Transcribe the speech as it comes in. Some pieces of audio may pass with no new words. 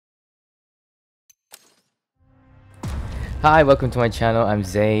Hi, welcome to my channel. I'm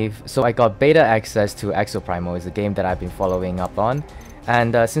Zave. So I got beta access to Exoprimal. It's a game that I've been following up on,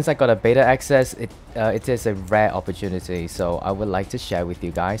 and since I got a beta access, it is a rare opportunity. So I would like to share with you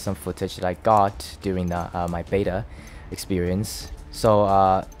guys some footage that I got during my beta experience. So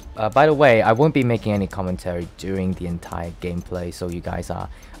by the way, I won't be making any commentary during the entire gameplay, so you guys are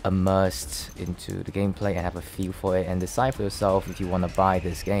immersed into the gameplay and have a feel for it and decide for yourself if you want to buy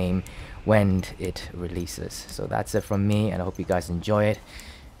this game when it releases. So that's it from me, and I hope you guys enjoy it.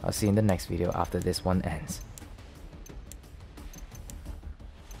 I'll see you in the next video after this one ends.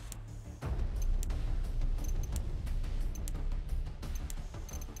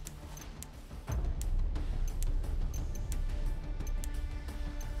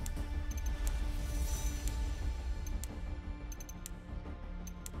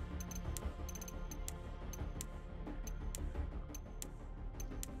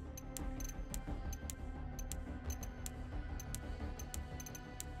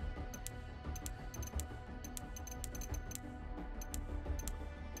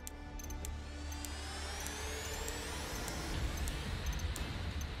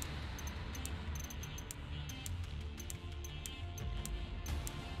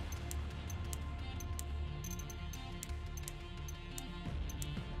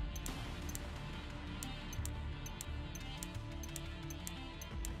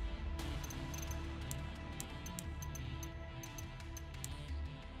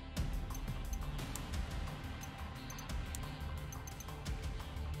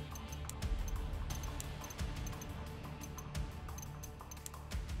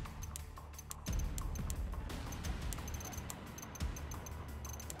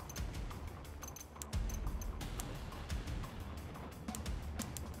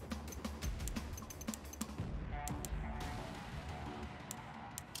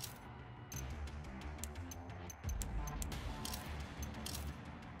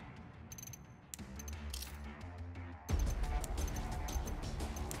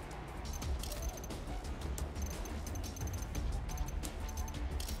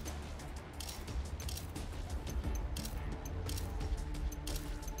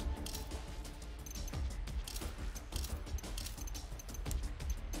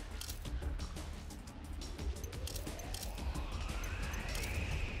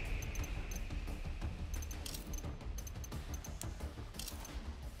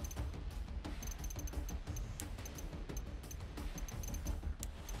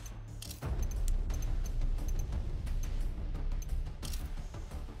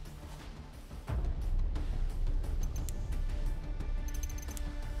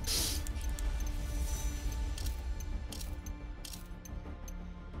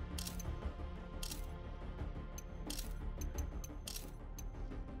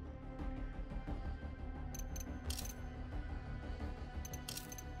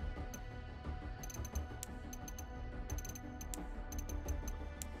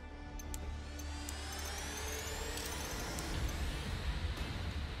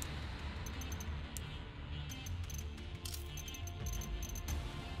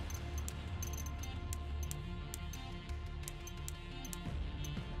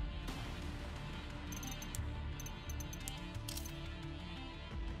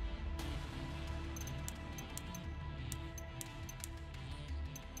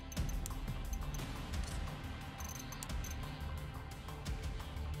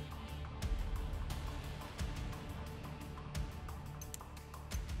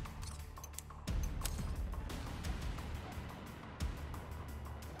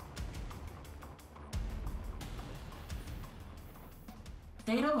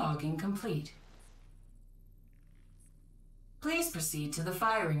 Data logging complete. Please proceed to the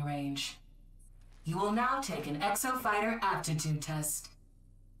firing range. You will now take an Exofighter aptitude test.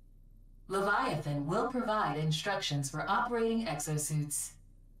 Leviathan will provide instructions for operating exosuits.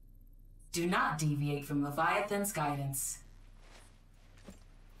 Do not deviate from Leviathan's guidance.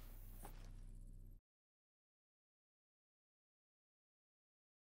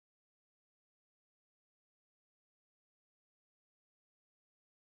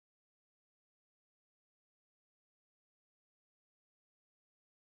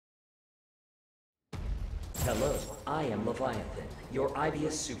 Hello, I am Leviathan, your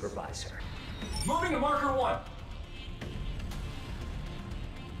IBS supervisor. Moving to marker 1.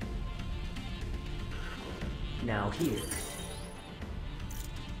 Now here.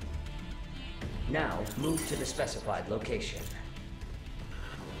 Now move to the specified location.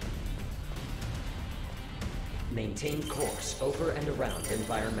 Maintain course over and around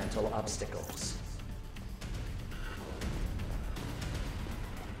environmental obstacles.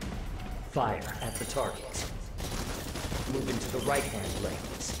 Fire at the target. Move into the right-hand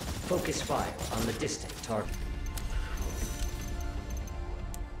lanes. Focus fire on the distant target.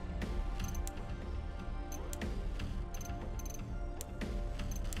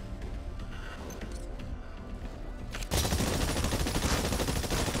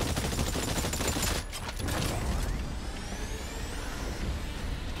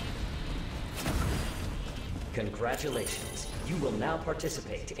 Congratulations. You will now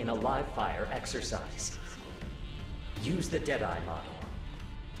participate in a live fire exercise. Use the Deadeye model.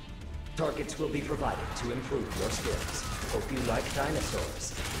 Targets will be provided to improve your skills. Hope you like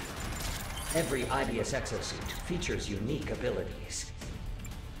dinosaurs. Every IBS exosuit features unique abilities.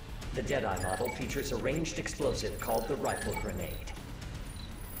 The Deadeye model features a ranged explosive called the rifle grenade,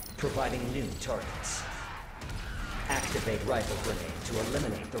 providing new targets. Activate rifle grenade to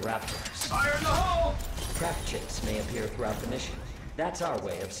eliminate the raptors. Fire in the hole! Craft chips may appear throughout the mission. That's our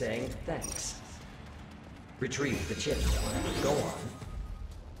way of saying thanks. Retrieve the chip. Go on.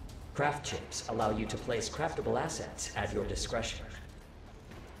 Craft chips allow you to place craftable assets at your discretion.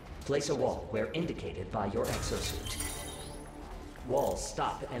 Place a wall where indicated by your exosuit. Walls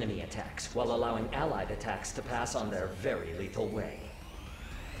stop enemy attacks while allowing allied attacks to pass on their very lethal way.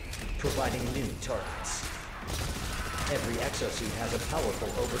 Providing new targets. Every exosuit has a powerful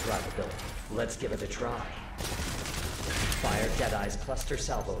overdrive ability. Let's give it a try. Fire Deadeye's cluster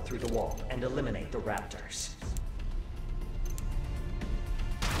salvo through the wall and eliminate the raptors.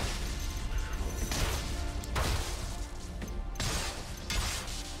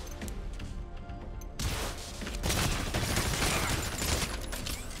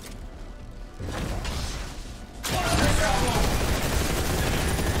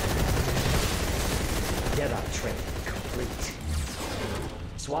 Deadeye training complete.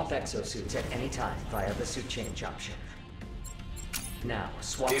 Swap exosuits at any time via the suit change option. Now,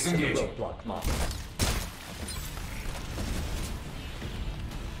 swap to the Disengaging. roadblock model.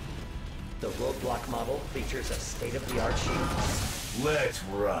 The roadblock model features a state-of-the-art shield. Let's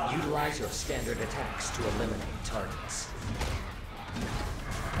rock. Utilize your standard attacks to eliminate targets.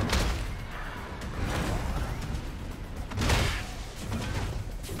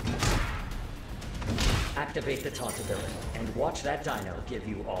 Activate the taunt ability and watch that dino give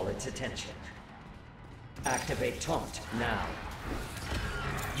you all its attention. Activate taunt now.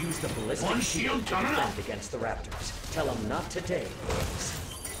 Use the ballistic One shield shield to coming up. defend against the raptors. Tell them not today, boys.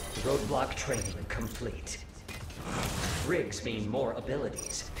 Roadblock training complete. Rigs mean more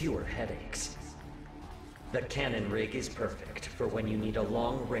abilities, fewer headaches. The cannon rig is perfect for when you need a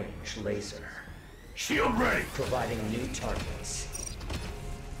long-range laser, Shield ready. providing new targets.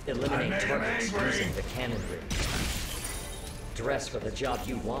 I Eliminate made him targets angry. using the cannon rig. Dress for the job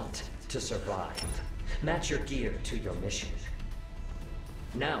you want to survive. Match your gear to your mission.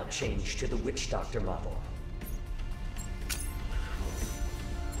 Now change to the Witch Doctor model.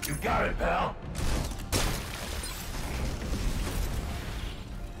 You got it, pal.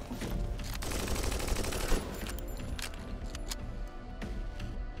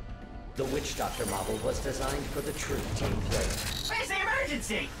 The Witch Doctor model was designed for the true team player. Where's the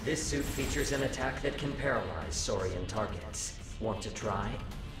emergency? This suit features an attack that can paralyze Saurian targets. Want to try?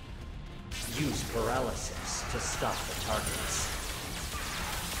 Use paralysis to stop the targets.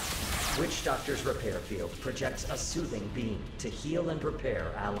 Witch Doctor's repair field projects a soothing beam to heal and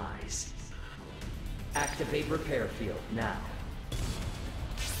repair allies. Activate repair field now.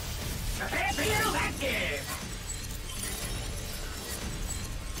 Prepare for you, active.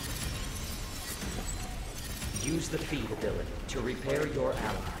 Use the feed ability to repair your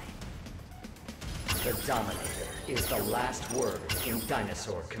ally. The Dominator is the last word in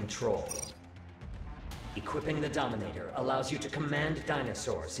dinosaur control. Equipping the Dominator allows you to command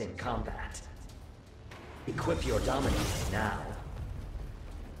dinosaurs in combat. Equip your Dominator now.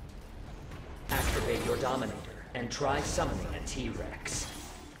 Activate your Dominator and try summoning a T-Rex.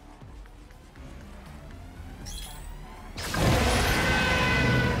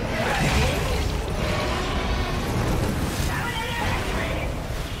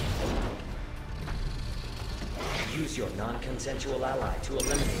 Use your non-consensual ally to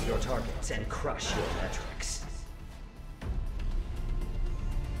eliminate your targets and crush your metrics.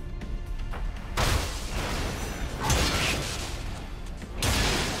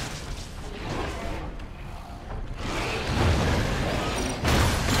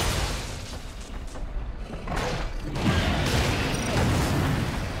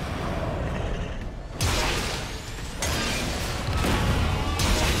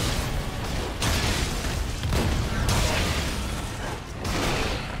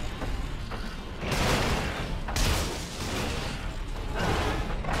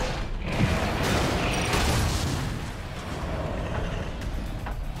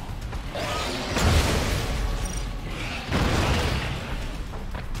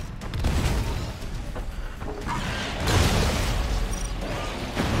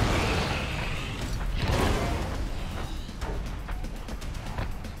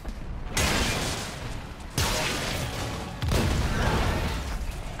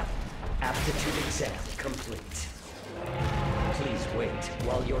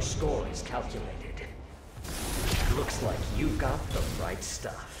 while your score is calculated. Looks like you've got the right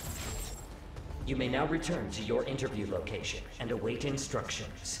stuff. You may now return to your interview location and await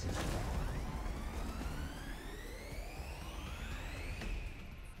instructions.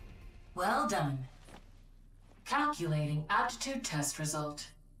 Well done. Calculating aptitude test result.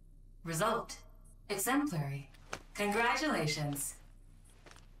 Result: exemplary. Congratulations.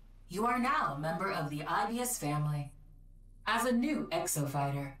 You are now a member of the IBS family. As a new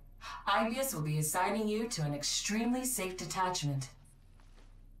exofighter, IBS will be assigning you to an extremely safe detachment.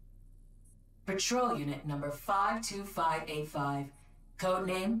 Patrol Unit number 52585,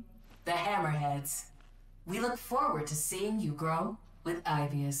 codename the Hammerheads. We look forward to seeing you grow with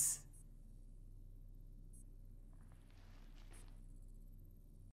IBS.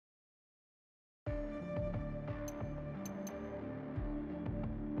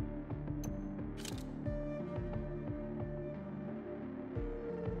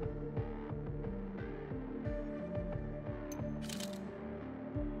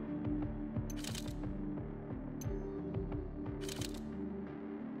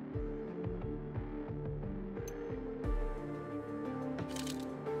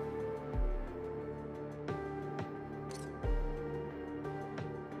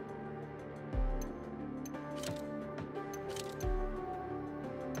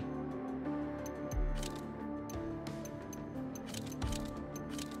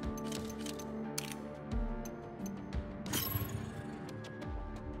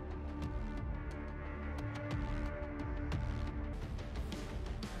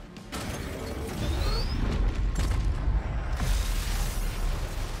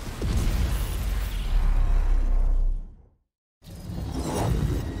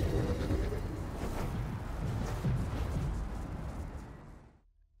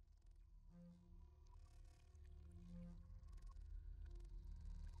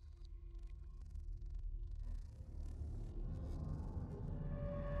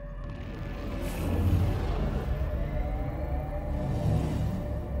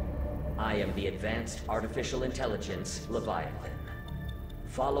 I am the Advanced Artificial Intelligence, Leviathan.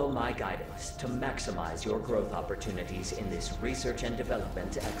 Follow my guidance to maximize your growth opportunities in this research and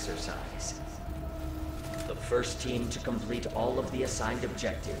development exercise. The first team to complete all of the assigned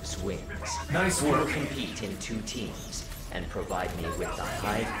objectives wins. Nice We will work. compete in 2 teams and provide me with the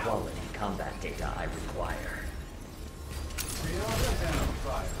high-quality combat data I require.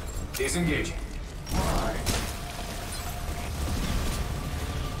 Disengaging.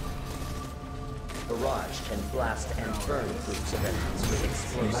 Barrage can blast and burn groups of enemies with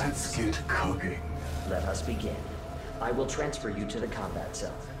explosives. Let's get cooking. Let us begin. I will transfer you to the combat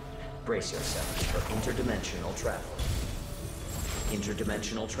zone. Brace yourselves for interdimensional travel.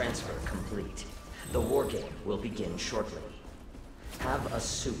 Interdimensional transfer complete. The war game will begin shortly. Have a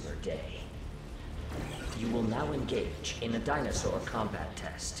super day. You will now engage in a dinosaur combat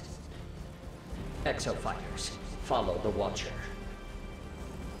test. Exofighters, follow the Watcher.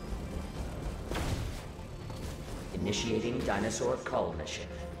 Initiating dinosaur cull mission.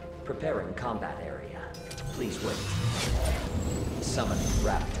 Preparing combat area. Please wait. Summoning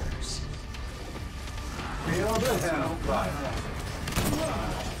raptors. Feel the hellfire.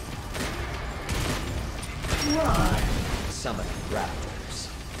 Summoning raptors.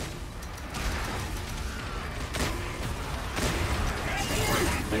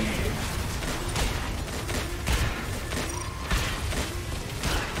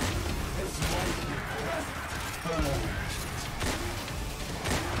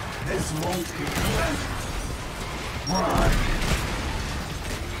 This won't be pleasant. Run.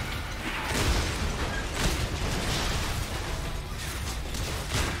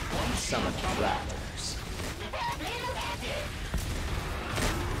 Summoning raptors.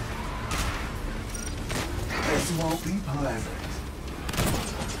 This won't be pleasant.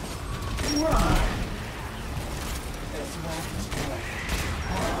 Run. This won't be pleasant.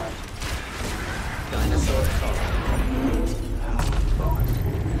 Dinosaur cull.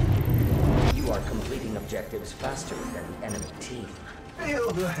 You are completing objectives faster than the enemy team.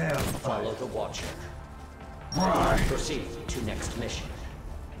 Feel the hellfire. Follow the Watcher. Run. Proceed to next mission.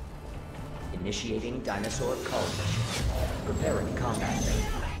 Initiating dinosaur cull mission. Preparing combat area.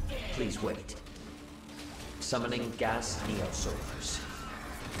 Please wait. Summoning gas neosaurs.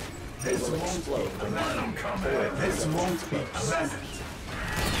 They This will won't explode when Let 'em you come back. This won't be pleasant.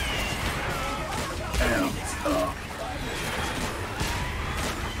 Amped up.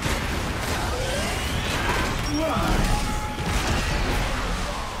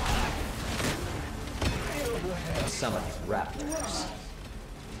 Summoning raptors.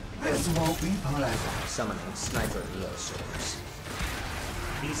 This won't be pleasant. Summoning sniper neosaurs.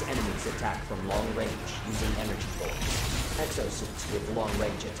 These enemies attack from long range using energy bolts. Exosuits with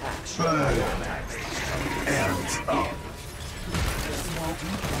long-range attacks should prioritize these targets. Hands up. This won't be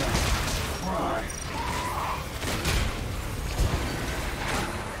pleasant. Right.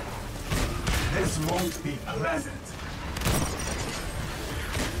 This won't be pleasant.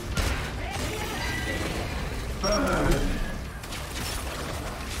 Burn.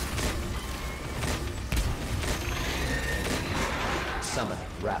 Summoning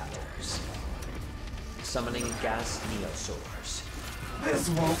raptors. Summoning gas neosaurs. This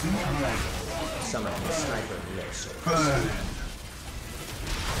won't be pleasant. Summoning sniper neosaurs. Burn.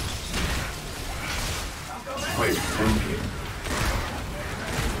 Quick thinking.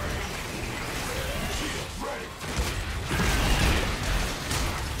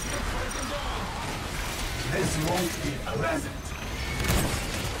 This won't be pleasant.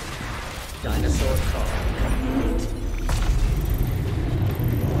 Dinosaur call complete.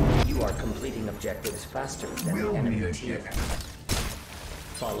 You are completing objectives faster than the We'll enemy meet team. again.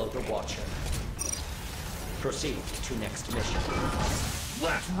 Follow the Watcher. Proceed to next mission.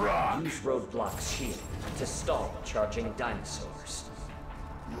 Let's rock. Use Roadblock's shield to stall charging dinosaurs.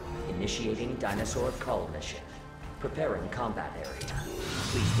 Initiating dinosaur cull mission. Preparing combat area.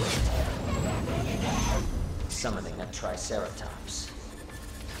 Please wait. Summoning a Triceratops.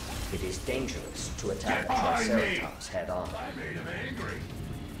 It is dangerous to attack a behind me. Triceratops head on. I made him angry.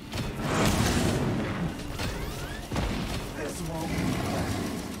 This won't be pleasant.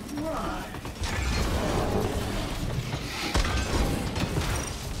 Right.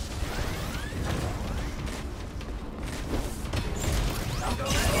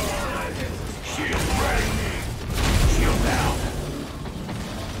 Shield ready. Shield down.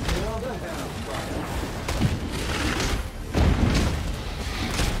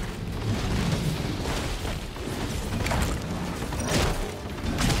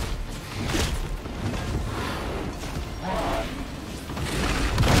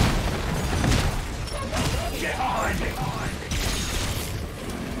 Get behind me.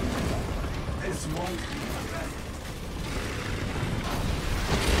 This won't be pleasant.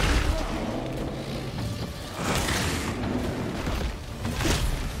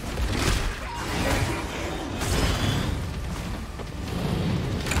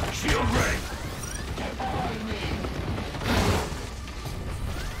 Shield ready. Get behind me.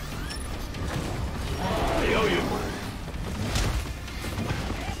 I owe you one.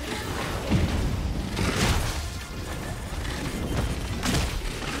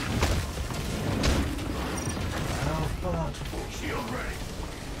 How thoughtful. Shield ready.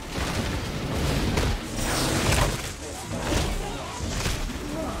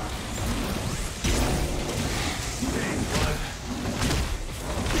 Big one.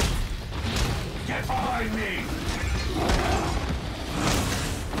 Get behind me!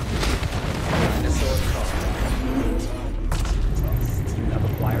 Dinosaur cull. You have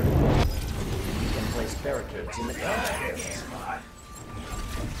acquired a wall. You can place barricades in the combat areas.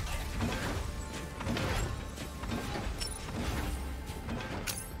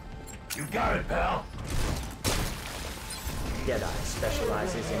 You got it, pal. Deadeye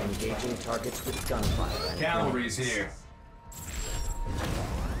specializes in engaging targets with gunfire and Cavalry's grenades. here.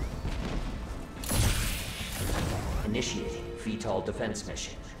 Initiating VTOL defense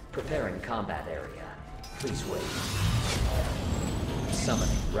mission. Preparing combat area. Please wait.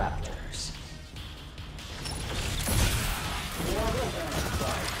 Summoning raptors.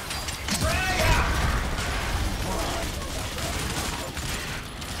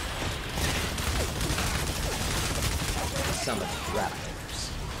 Summoning raptors.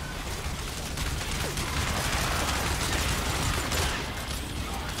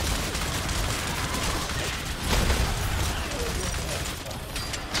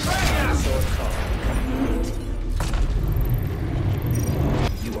 Dinosaur call complete.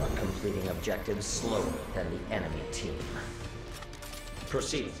 You are completing objectives slower than the enemy team.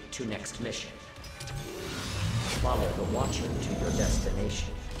 Proceed to next mission. Follow the Watcher to your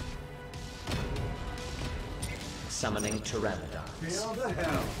destination. Summoning Pteranodons. Feel the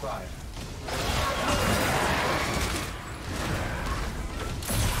hellfire.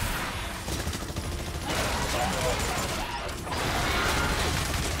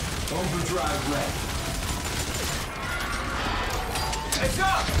 Overdrive red. It's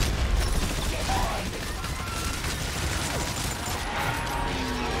up!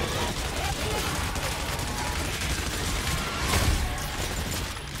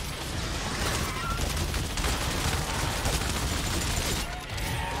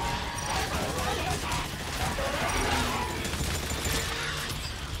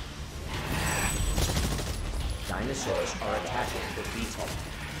 Dinosaurs are attacking the VTOL.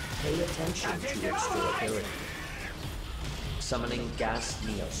 Pay attention to its durability. Summoning gas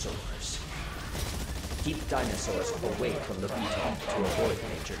neosaurs. Keep dinosaurs away from the VTOL to avoid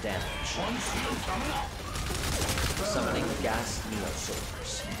major damage. Summoning gas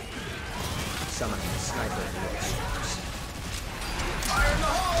neosaurs. Summoning sniper neosaurs. Fire in the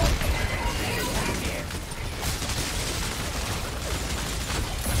hole!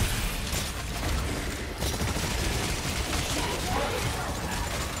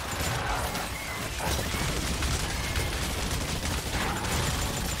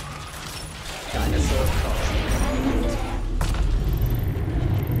 Dinosaur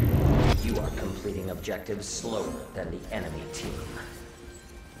you are completing objectives slower than the enemy team.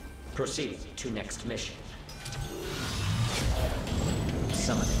 Proceed to next mission.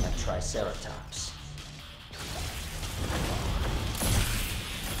 Summoning a Triceratops.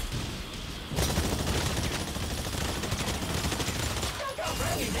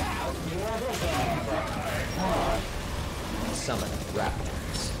 Summoning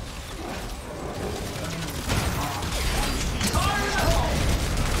raptors.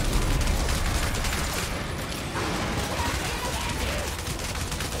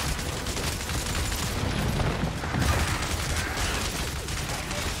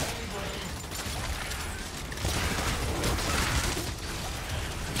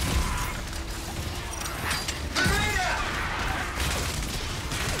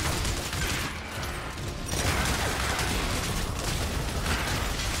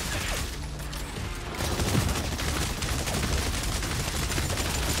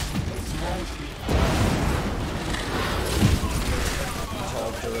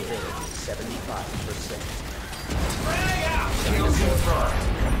 Durability 75%.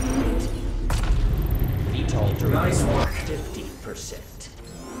 VTOL durability 50%.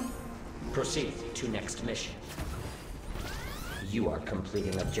 Proceed to next mission. You are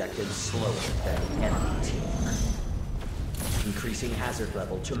completing objectives slower than the enemy team. Increasing hazard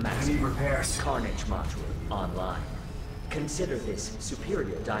level to maximum. repairs. Carnage module online. Consider this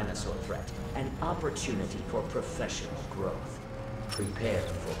superior dinosaur threat an opportunity for professional growth. Prepare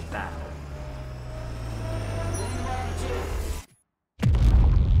for battle.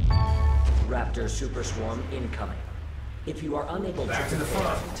 Raptor Super Swarm incoming. If you are unable Back to to the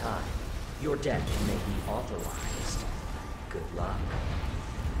prepare front. in time, your death may be authorized. Good luck.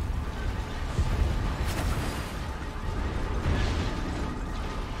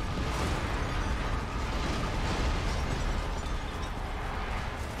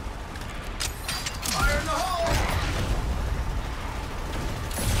 Fire in the hole!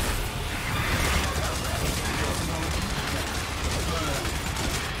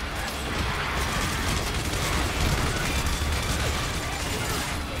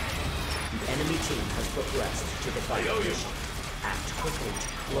 The enemy team has progressed to the final mission. Act quickly to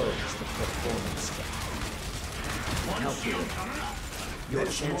close the performance gap. Calculate. Your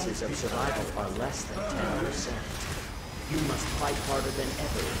chances of survival are less than 10%. You must fight harder than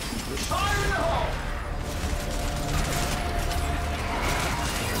ever if you wish. Fire in the hole!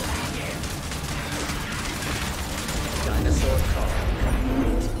 Dinosaur call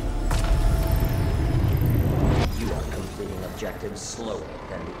complete. You are completing objectives slower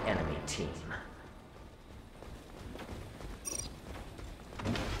than the enemy team.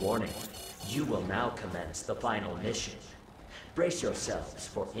 Warning, you will now commence the final mission. Brace yourselves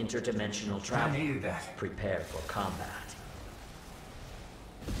for interdimensional travel. I needed that. Prepare for combat.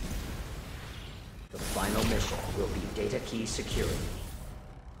 The final mission will be data key security.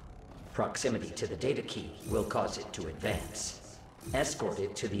 Proximity to the data key will cause it to advance. Escort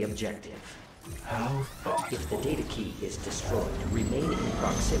it to the objective. How thought. If the data key is destroyed, remain in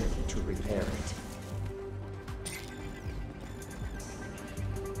proximity to repair it.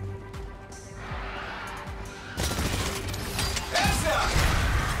 Heads up!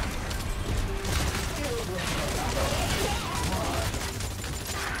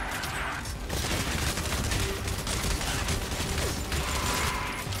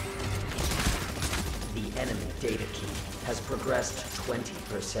 The enemy data key has progressed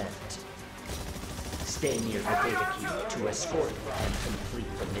 20%. Stay near the data key to escort it and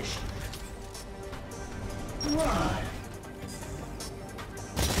complete the mission. Run!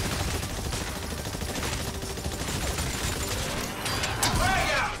 Frag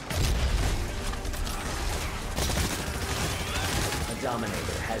out! A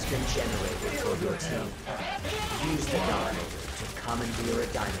Dominator has been generated for your team. Use the Dominator to commandeer a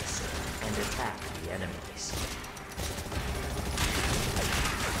dinosaur and attack the enemies.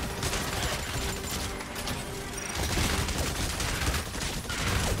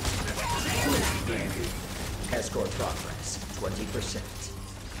 Escort progress, 20%.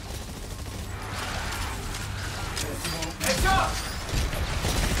 Heads up!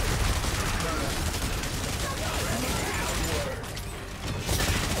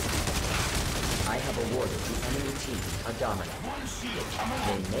 I have awarded the enemy team a dominant.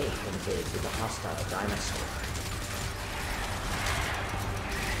 They may invade with a hostile dinosaur.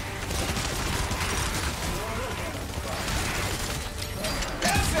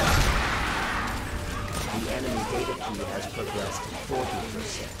 The enemy data key has progressed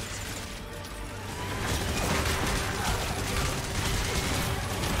 40%.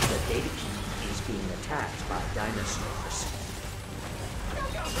 The data key is being attacked by dinosaurs.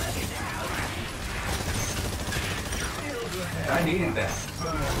 I needed that.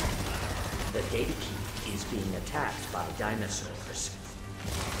 The data key is being attacked by dinosaurs.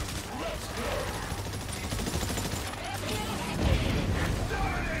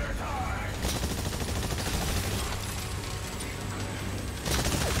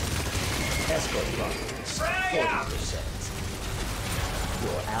 Exoprimal, 40%.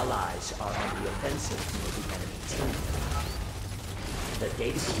 Your allies are on the offensive near the enemy team. The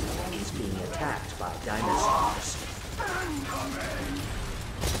data key is being attacked by dinosaurs.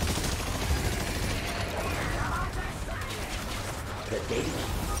 The data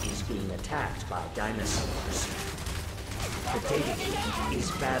key is being attacked by dinosaurs. The data key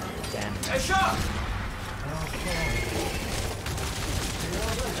is badly damaged. Hey, shot!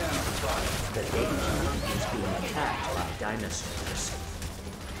 The data key is being attacked by dinosaurs.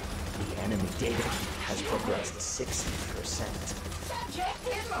 The enemy data key has progressed 60%.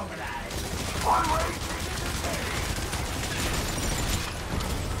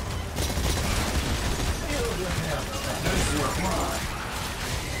 Nice work,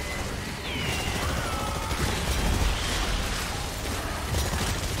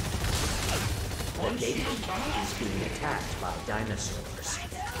 The data key is being attacked by dinosaurs.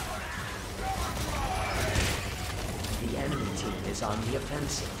 The enemy team is on the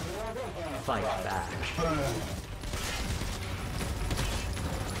offensive. Fight back.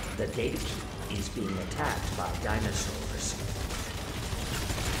 The data key is being attacked by dinosaurs.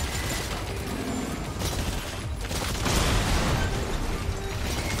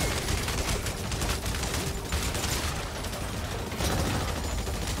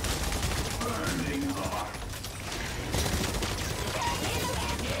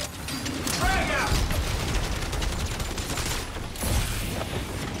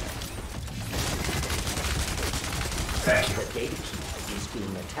 Thank you. The data key is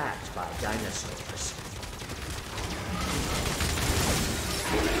being attacked by dinosaurs.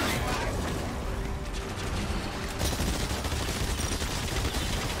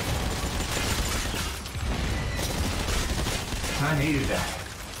 I needed that.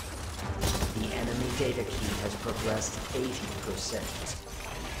 The enemy data key has progressed 80%.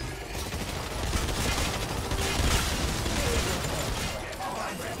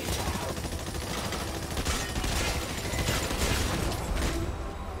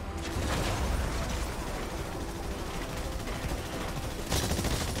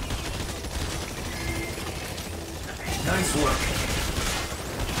 Nice work.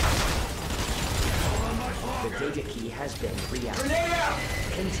 The data key has been reactivated. Grenade out!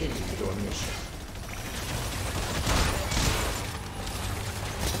 Continue your mission.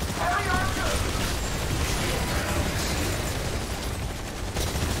 Hurry up!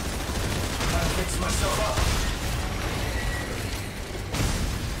 Gotta fix myself up.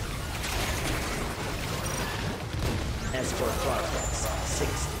 As for progress,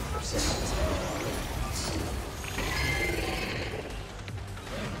 60%.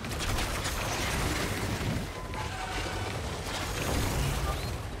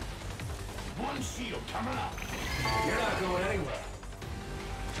 One shield coming up. You're not going anywhere.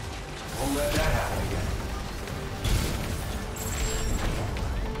 Won't let that happen again.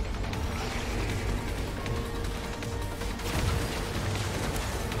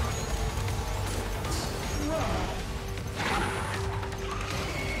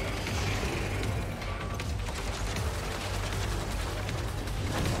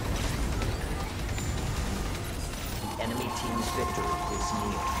 The enemy team's victory is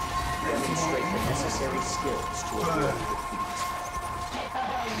near. Demonstrate the necessary skills to avoid defeat.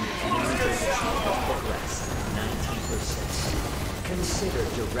 The enemy data key has progressed 90%. Consider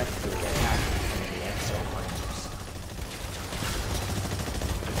directly attacking enemy exoprimals.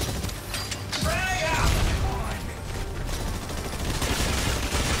 Frag out!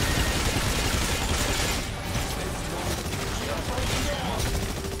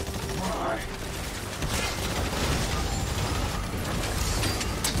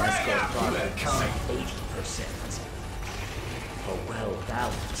 Let's go You had it coming. 80%. A well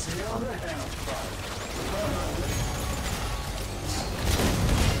balance in combat.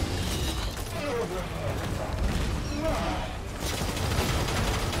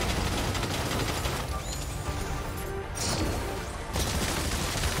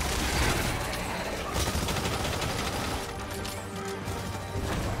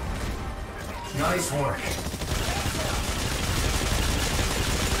 Nice work.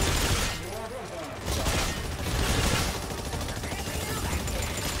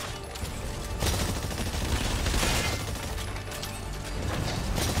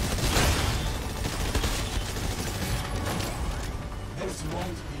 This won't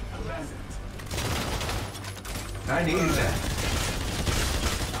be pleasant. I needed that.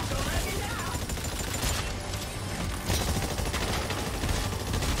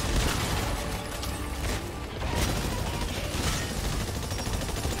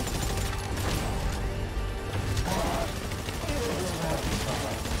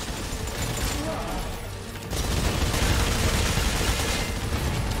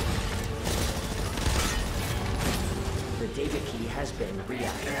 The data key has been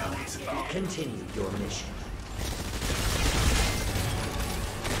reactivated. Continue your mission.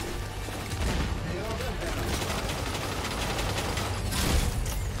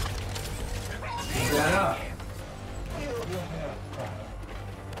 Keep that up.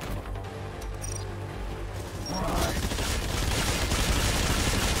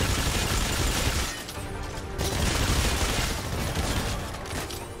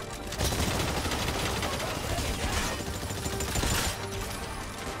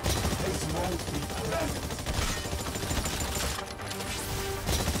 This won't be pleasant.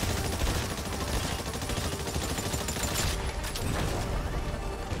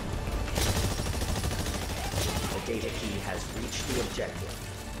 The data key has reached the objective.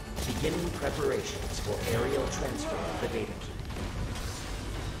 Beginning preparations for aerial transfer of the data key.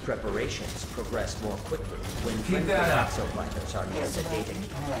 Preparations progress more quickly when Keep that up. exofighters are near the data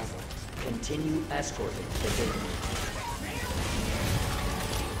key. Continue escorting the data key.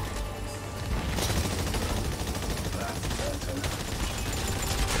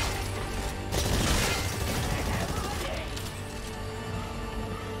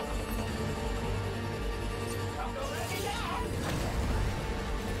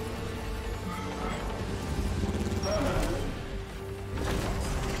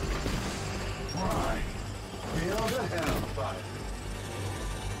 Feel the hellfire.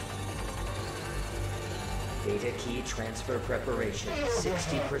 Data key transfer preparation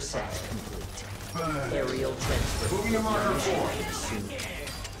 60% complete. Aerial transfer Moving to marker 4. soon.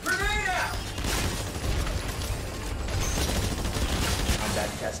 Grenade out! Combat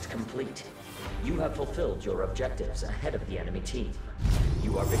test complete. You have fulfilled your objectives ahead of the enemy team.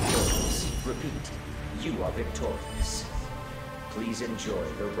 You are victorious. Repeat, you are victorious. Please enjoy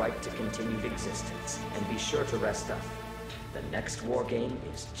the right to continued existence and be sure to rest up. The next war game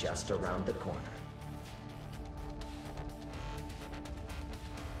is just around the corner.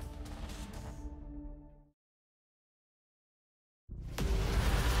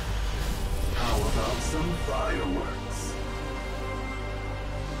 How about some fireworks?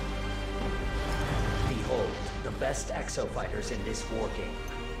 Behold, the best exofighters in this war game.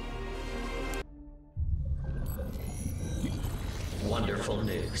 Wonderful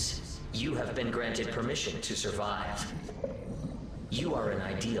news. You have been granted permission to survive. You are an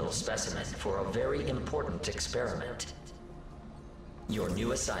ideal specimen for a very important experiment. Your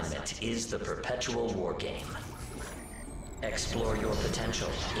new assignment is the perpetual war game. Explore your potential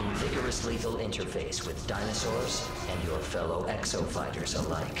in vigorous lethal interface with dinosaurs and your fellow exofighters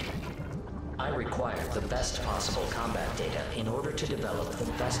alike. I require the best possible combat data in order to develop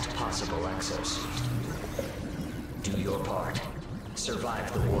the best possible exosuit. Do your part.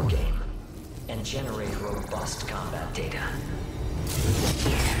 Survive the war game. And generate robust combat data.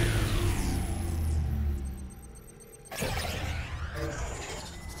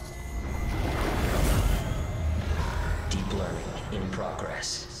 Deep learning in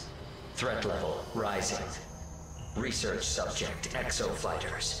progress. Threat level rising. Research subject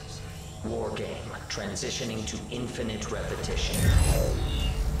exofighters. War game transitioning to infinite repetition.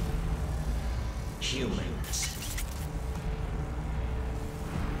 Humans.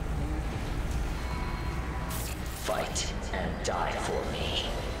 Fight and die for me.